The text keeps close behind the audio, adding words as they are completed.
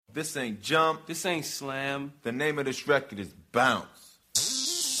This ain't Jump. This ain't Slam. The name of this record is Bounce.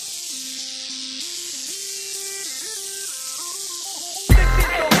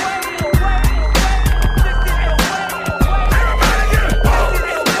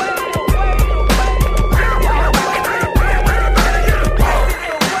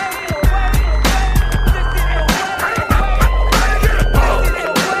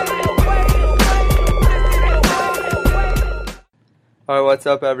 Alright, what's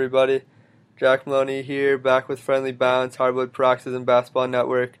up, everybody? Jack Maloney here, back with Friendly Bounce, Hardwood Paroxysm Basketball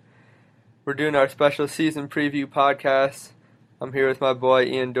Network. We're doing our special season preview podcast. I'm here with my boy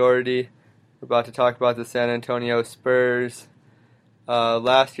Ian Doherty. We're about to talk about the San Antonio Spurs.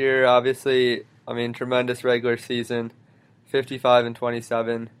 Last year, obviously, tremendous regular season,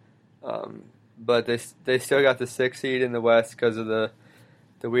 55-27. But they still got the 6th seed in the West because of the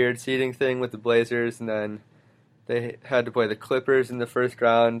weird seeding thing with the Blazers, and then they had to play the Clippers in the first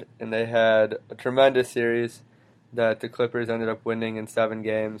round, and they had a tremendous series that the Clippers ended up winning in 7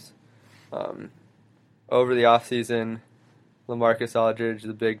 games. Over the offseason, LaMarcus Aldridge,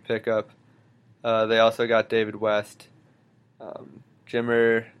 the big pickup. They also got David West.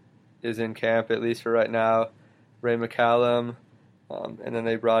 Jimmer is in camp, at least for right now. Ray McCallum. And then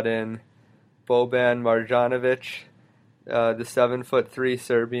they brought in Boban Marjanovic. The 7'3"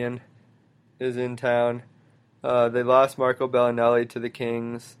 Serbian is in town. They lost Marco Bellinelli to the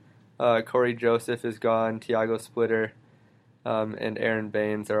Kings. Corey Joseph is gone. Tiago Splitter and Aaron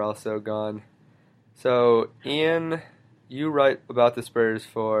Baines are also gone. So, Ian, you write about the Spurs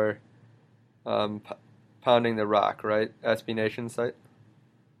for Pounding the Rock, right? SB Nation site?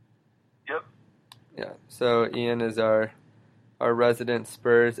 Yep. Yeah. So, Ian is our resident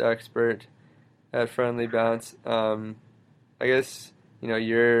Spurs expert at Friendly Bounce. I guess,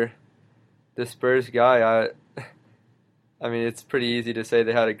 you're the Spurs guy. It's pretty easy to say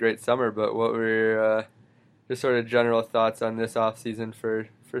they had a great summer, but what were your just sort of general thoughts on this offseason for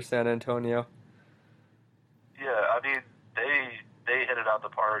San Antonio? Yeah, they hit it out the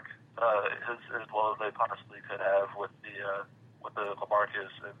park as well as they possibly could have with the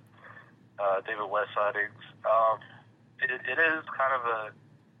LaMarcus and David West signings. It is kind of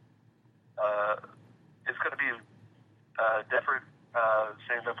it's going to be different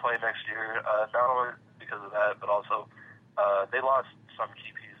seeing them play next year, not only because of that, but also they lost some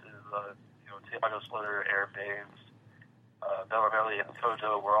key pieces. Tiago Splitter, Aaron Baines, Bellinelli, and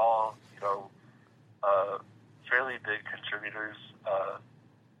Kojo were all, fairly big contributors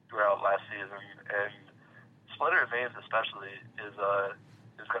throughout last season. And Splitter and Baines especially is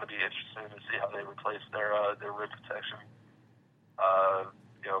going to be interesting to see how they replace their rim protection.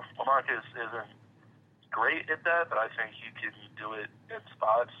 LaMarcus isn't great at that, but I think he can do it in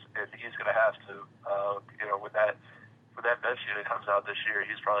spots, and he's going to have to. When that bench unit comes out this year,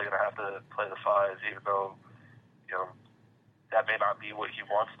 he's probably going to have to play the 5, even though, that may not be what he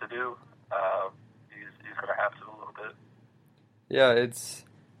wants to do. He's going to have to a little bit. Yeah,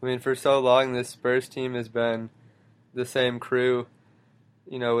 for so long, this Spurs team has been the same crew,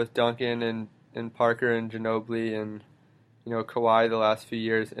 with Duncan and Parker and Ginobili and, Kawhi the last few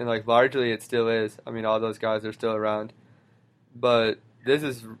years. And, largely it still is. All those guys are still around. But this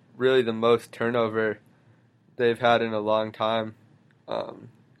is really the most turnover they've had in a long time,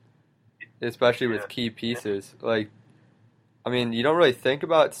 especially with key pieces. You don't really think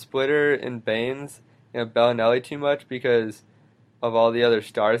about Splitter and Baines and Bellinelli too much because of all the other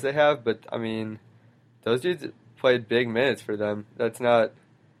stars they have, but, those dudes played big minutes for them. It's not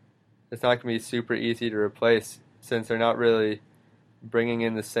going to be super easy to replace since they're not really bringing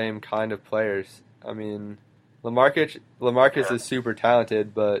in the same kind of players. LaMarcus is super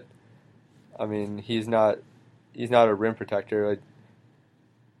talented, but, he's not a rim protector.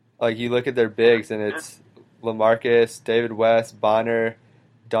 You look at their bigs, and it's LaMarcus, David West, Bonner,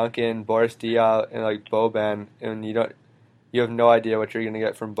 Duncan, Boris Diaw, and Boban, and you have no idea what you're going to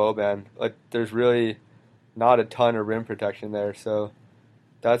get from Boban. There's really not a ton of rim protection there, so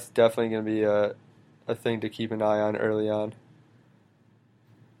that's definitely going to be a thing to keep an eye on early on.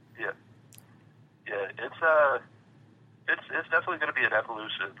 Yeah, it's definitely going to be an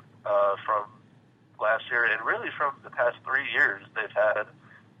evolution from last year, and really from the past 3 years. They've had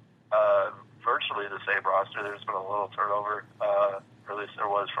virtually the same roster. There's been a little turnover, or at least there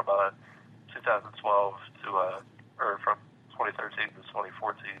was from 2012 to or from 2013 to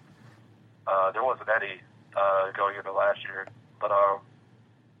 2014. There wasn't any going into last year, but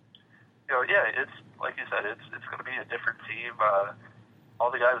it's like you said, it's going to be a different team.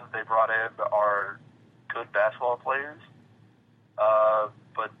 All the guys that they brought in are good basketball players,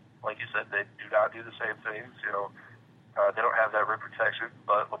 but like you said, they do not do the same things. They don't have that rim protection,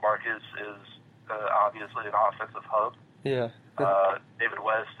 but LaMarcus is obviously an offensive hub. Yeah. David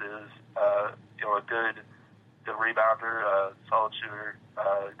West is a good rebounder, solid shooter.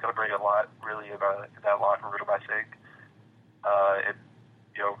 Going to bring a lot really in that locker room, I think. And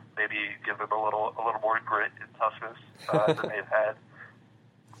maybe give them a little more grit and toughness than they've had.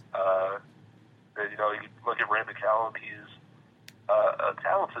 You look at Ray McCallum. He's a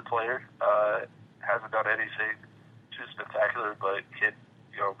talented player. Hasn't done anything too spectacular, but can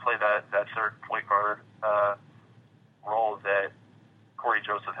play that third point guard role that Corey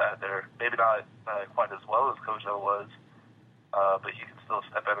Joseph had there. Maybe not quite as well as Kojo was, but he can still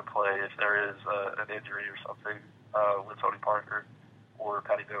step in and play if there is an injury or something with Tony Parker or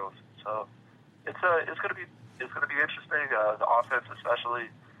Patty Mills. So it's going to be interesting. The offense, especially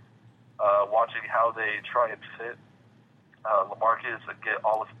watching how they try and fit LaMarcus and get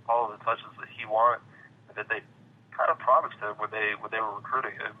all of the touches that he wants, and that they kind of promised him when they were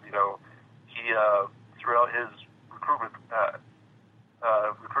recruiting him. He throughout his recruitment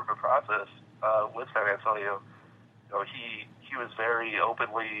process with San Antonio, he was very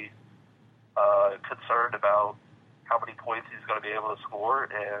openly concerned about how many points he's going to be able to score,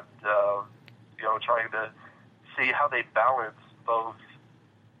 and trying to see how they balance both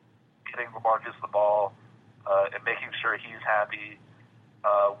getting LaMarcus the ball and making sure he's happy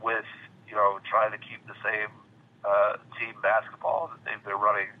with trying to keep the same team basketball that they've been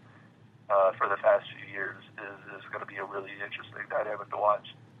running for the past few years is going to be a really interesting dynamic to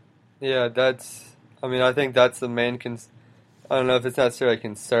watch. Yeah, I think that's the main I don't know if it's necessarily a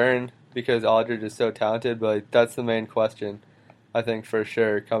concern because Aldridge is so talented, but that's the main question, I think, for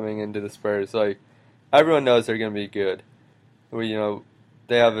sure, coming into the Spurs. Everyone knows they're going to be good.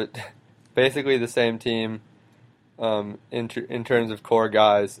 They have basically the same team in terms of core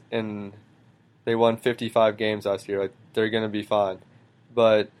guys, and they won 55 games last year. They're going to be fine.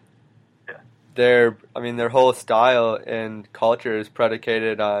 But their whole style and culture is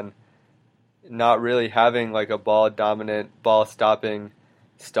predicated on not really having a ball-dominant, ball-stopping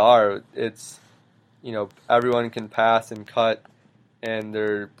star. It's, everyone can pass and cut, and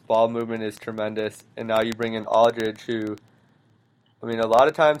their ball movement is tremendous. And now you bring in Aldridge, who, a lot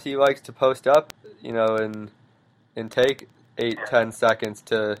of times he likes to post up, and take 8-10 seconds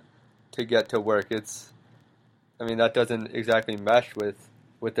to get to work. That doesn't exactly mesh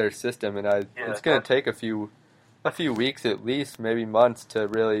with their system, and it's going to take a few weeks at least, maybe months, to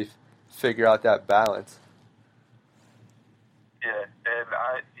really figure out that balance.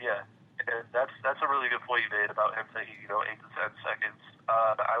 And that's a really good point you made about him taking 8 to 10 seconds.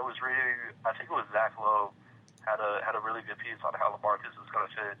 I was reading, I think it was Zach Lowe had a really good piece on how LaMarcus is going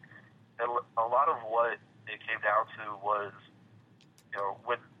to fit, and a lot of what it came down to was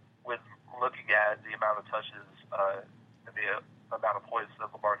when looking at the amount of touches and the amount of points that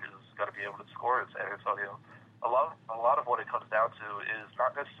LaMarcus is going to be able to score in San Antonio. A lot of what it comes down to is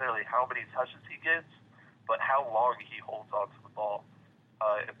not necessarily how many touches he gets, but how long he holds on to the ball.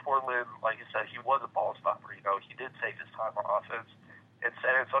 In Portland, like you said, he was a ball stopper. He did take his time on offense. In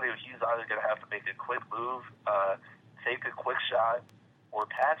San Antonio, he's either going to have to make a quick move, take a quick shot, or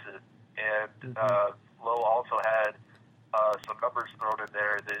pass it. And Lowe also had some numbers thrown in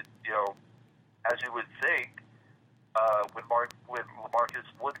there that, as you would think, when LaMarcus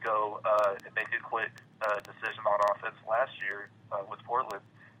would go and make a quick decision on offense last year with Portland,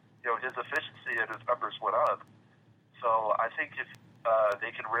 his efficiency and his numbers went up. So I think if they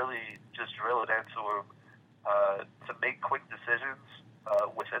can really just drill it into him to make quick decisions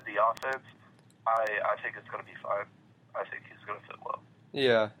within the offense, I think it's going to be fine. I think he's going to fit well.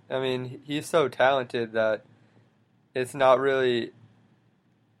 Yeah, he's so talented that it's not really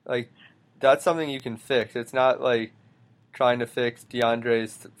that's something you can fix. It's not trying to fix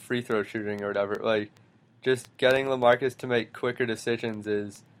DeAndre's free throw shooting or whatever. Just getting LaMarcus to make quicker decisions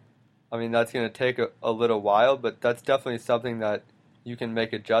is, that's going to take a little while, but that's definitely something that you can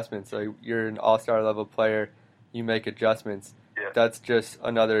make adjustments. You're an all-star level player, you make adjustments. Yeah. That's just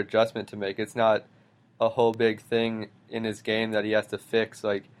another adjustment to make. It's not a whole big thing in his game that he has to fix.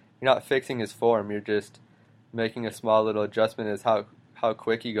 You're not fixing his form, you're just making a small little adjustment as how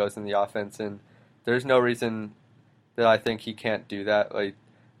quick he goes in the offense, and there's no reason that I think he can't do that.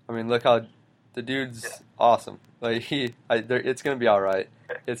 Look how the dude's awesome. It's going to be all right.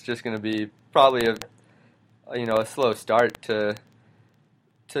 It's just going to be probably a slow start to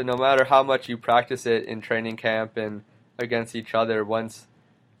no matter how much you practice it in training camp and against each other. Once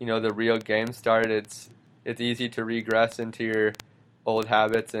the real game started, it's easy to regress into your old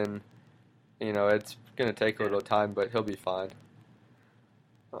habits, and it's going to take a little time, but he'll be fine.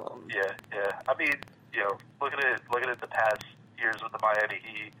 looking at the past years with the Miami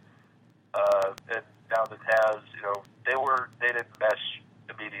Heat, and now the Cavs, they didn't mesh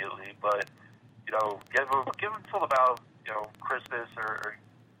immediately, but give them till about Christmas or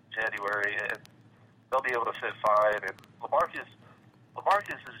January, and they'll be able to fit fine. And LaMarcus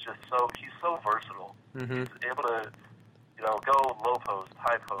is just he's so versatile. Mm-hmm. He's able to go low post,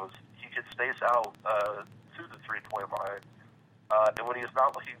 high post. He can space out to the 3-point line, and when he's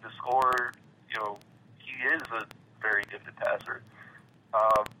not looking to score, he is a very gifted passer.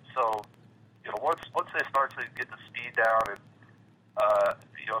 So once they start to get the speed down and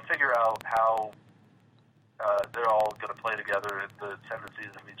figure out how they're all going to play together and the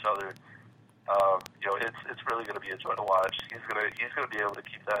tendencies of each other, it's really going to be a joy to watch. He's gonna be able to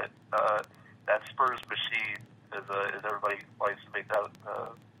keep that Spurs machine, as everybody likes to make that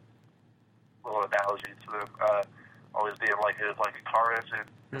little analogy to them, always being like a car engine.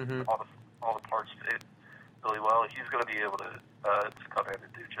 Mm-hmm. All the parts fit really well. He's going to be able to come in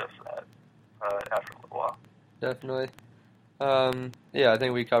and do just that after a little while. Definitely. I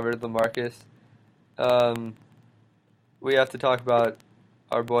think we covered LaMarcus. We have to talk about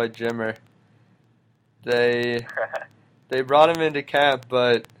our boy Jimmer. They brought him into camp,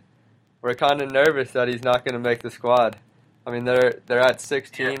 but we're kind of nervous that he's not going to make the squad. I mean, they're at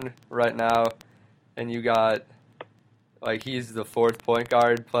 16 right now, and you got he's the fourth point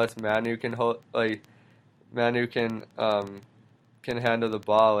guard plus Manu can handle the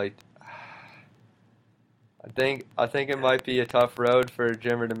ball. I think it might be a tough road for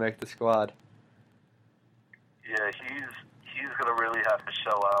Jimmer to make the squad. Yeah, he's going to really have to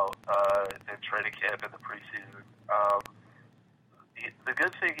shell out in training camp in the preseason. The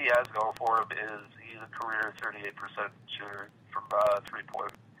good thing he has going for him is he's a career 38% shooter from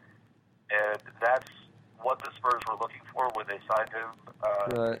 3-point, and that's what the Spurs were looking for when they signed him.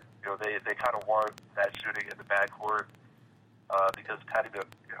 Right. They kind of want that shooting in the backcourt because Patty,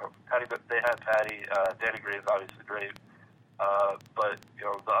 they had Patty. Danny Green's obviously great, but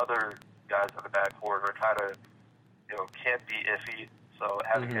the other guys in the backcourt are kind of can't be iffy. So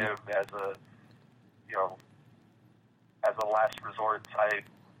having him as a last resort type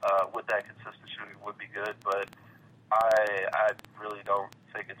with that consistent shooting would be good, but I really don't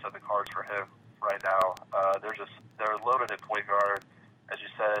think it's in the cards for him right now. They're loaded at point guard. As you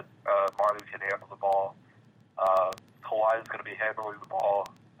said, Manu can handle the ball. Kawhi is going to be handling the ball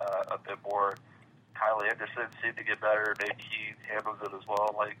a bit more. Kyle Anderson seemed to get better. Maybe he handles it as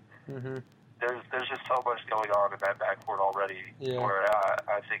well. There's just so much going on in that backcourt already where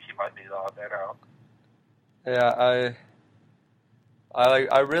I think he might be the odd man out. Yeah,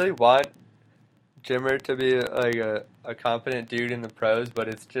 I really want Jimmer to be a competent dude in the pros, but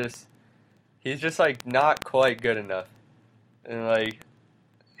he's just not quite good enough, and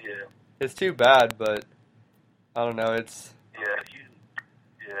it's too bad. But I don't know. He's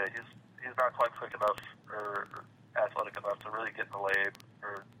not quite quick enough or athletic enough to really get in the lane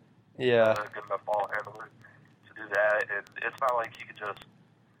or a good enough ball handler to do that. And it's not like he could just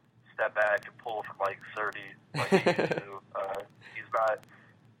step back and pull from 30 like he used to.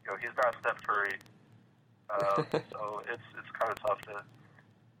 He's not Steph Curry. So it's kind of tough to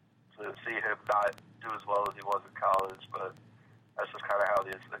see him not do as well as he was in college, but that's just kind of how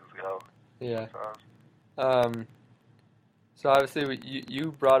these things go. Yeah. Sometimes. So obviously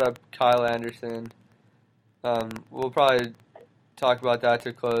you brought up Kyle Anderson. We'll probably talk about that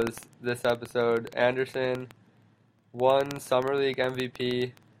to close this episode. Anderson won Summer League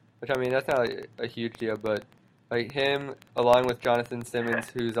MVP, which that's not a huge deal, but him along with Jonathan Simmons,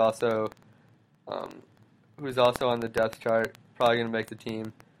 who's also on the depth chart, probably gonna make the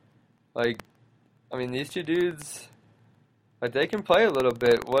team. These two dudes, they can play a little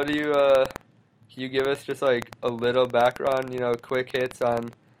bit. What do you can you give us just a little background, quick hits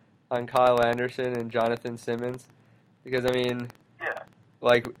on Kyle Anderson and Jonathan Simmons? Because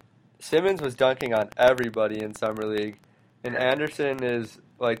Simmons was dunking on everybody in Summer League, and Anderson is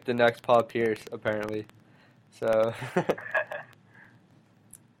the next Paul Pierce apparently. So yeah,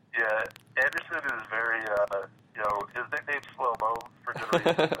 Anderson is very his nickname's Slow Mo for good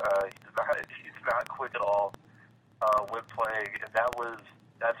reason. He's not quick at all when playing, and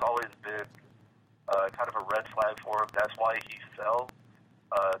that's always been kind of a red flag for him. That's why he fell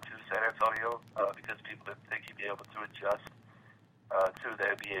to San Antonio because people didn't think he'd be able to adjust to the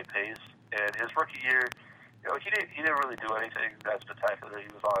NBA pace. And his rookie year, he didn't really do anything that spectacular. He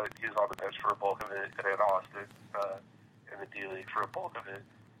was on the bench for a bulk of it, and in Austin in the D League for a bulk of it.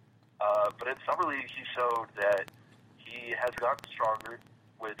 But in Summer League, he showed that he has gotten stronger,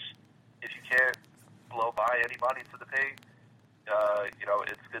 which if you can't blow by anybody to the paint,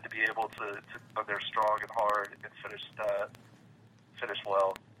 it's good to be able to go there strong and hard and finish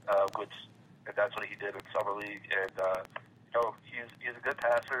well, and that's what he did in summer league. And he's a good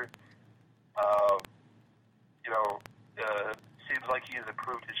passer. Um, Seems like he's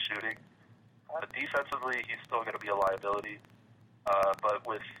improved his shooting. Defensively, he's still going to be a liability, but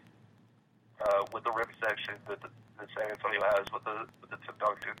with the rim section that San Antonio has with the Tim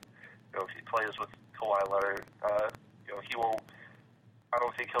Duncan, if he plays with Kawhi Leonard, he won't. I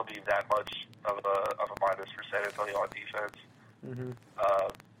don't think he'll be that much of a minus for San Antonio on defense. Mm-hmm.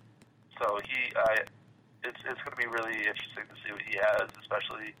 So it's going to be really interesting to see what he has,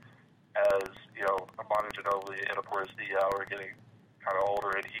 especially as Amanu Ginobili and of course are getting kind of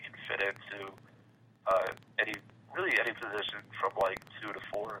older, and he can fit into any position from like 2 to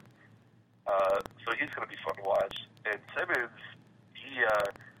 4. So he's going to be fun to watch. And Simmons, he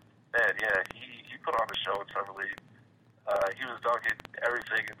put on a show in summer league. He was dunking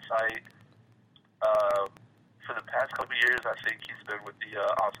everything in sight. For the past couple of years, I think he's been with the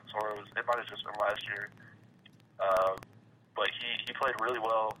Austin Toros. It might have just been last year, but he played really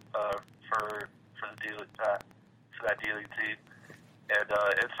well for that D-League team. And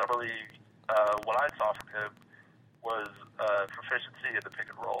in summer league, what I saw from him was proficiency in the pick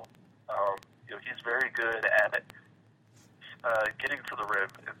and roll. He's very good at getting to the rim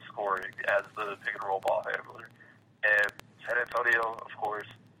and scoring as the pick and roll ball handler. And San Antonio, of course,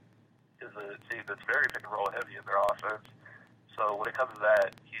 is a team that's very pick and roll heavy in their offense. So when it comes to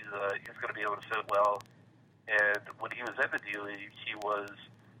that, he's going to be able to fit well. And when he was in the D-League, he was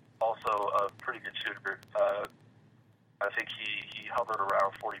also a pretty good shooter. I think he hovered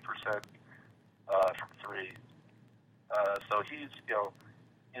around 40% from 3. So he's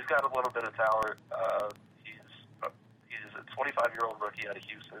got a little bit of talent. He's a 25-year-old rookie out of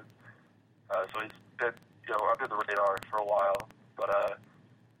Houston. So he's been under the radar for a while. But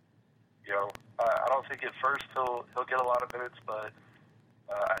I don't think at first he'll get a lot of minutes, but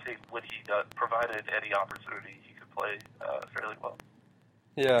I think when he provided any opportunity, he could play fairly well.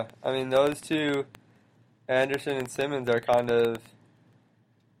 Yeah, I mean, those two, Anderson and Simmons, are kind of,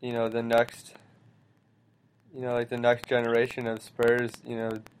 the next, the next generation of Spurs.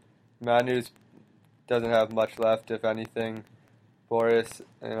 Manu doesn't have much left, if anything. Boris,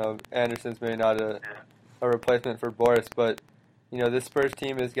 Anderson's maybe not a replacement for Boris, but, this Spurs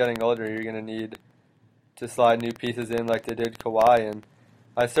team is getting older. You're going to need to slide new pieces in like they did Kawhi, and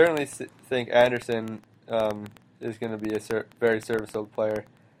I certainly think Anderson is going to be a very serviceable player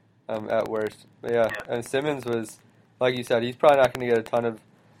at worst. But yeah, and Simmons was, like you said, he's probably not going to get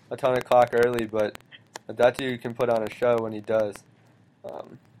a ton of clock early, but that dude can put on a show when he does.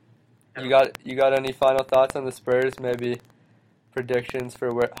 You got any final thoughts on the Spurs? Maybe predictions for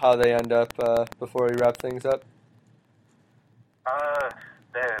how they end up before we wrap things up?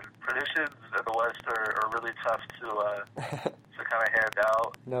 Predictions in the West are really tough to kind of hand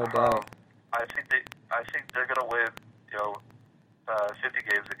out. No doubt. I think they're going to win, 50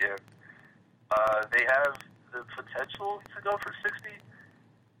 games again. They have the potential to go for 60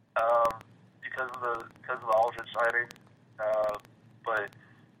 because of the Aldridge signing. But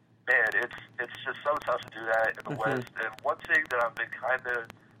man, it's just so tough to do that in the West. And one thing that I've been kind of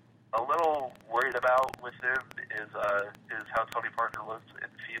a little worried about with him is how Tony Parker looks in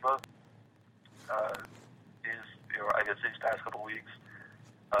FIBA. I guess these past couple weeks,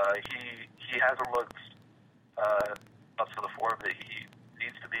 he hasn't looked up to the form that he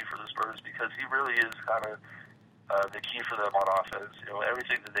needs to be for the Spurs, because he really is kind of the key for them on offense.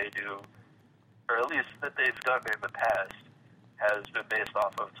 Everything that they do, or at least that they've done in the past, has been based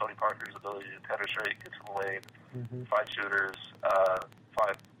off of Tony Parker's ability to penetrate, get to the lane, find shooters,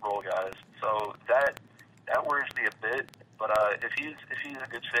 find role guys. So that worries me a bit. But if he's in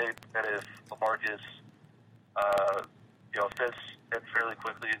good shape, and if LaMarcus fits in fairly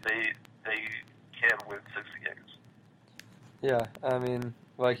quickly, they can win 60 games. Yeah, I mean,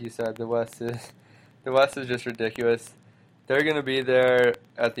 like you said, the West is just ridiculous. They're going to be there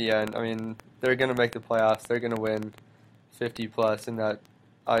at the end. I mean, they're going to make the playoffs. They're going to win 50 plus, and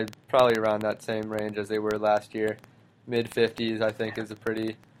probably around that same range as they were last year. Mid 50s, I think, is a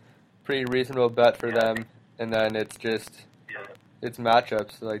pretty reasonable bet for them. And then it's just it's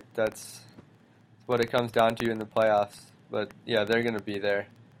matchups. Like, that's what it comes down to in the playoffs. But yeah, they're going to be there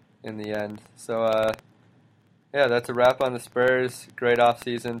in the end. So yeah, that's a wrap on the Spurs. Great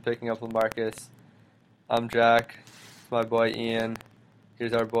offseason, picking up LaMarcus. I'm Jack. It's my boy Ian.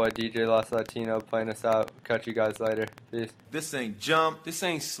 Here's our boy DJ Los Latino playing us out. Catch you guys later. Peace. This ain't jump. This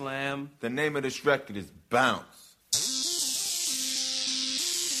ain't slam. The name of this record is Bounce.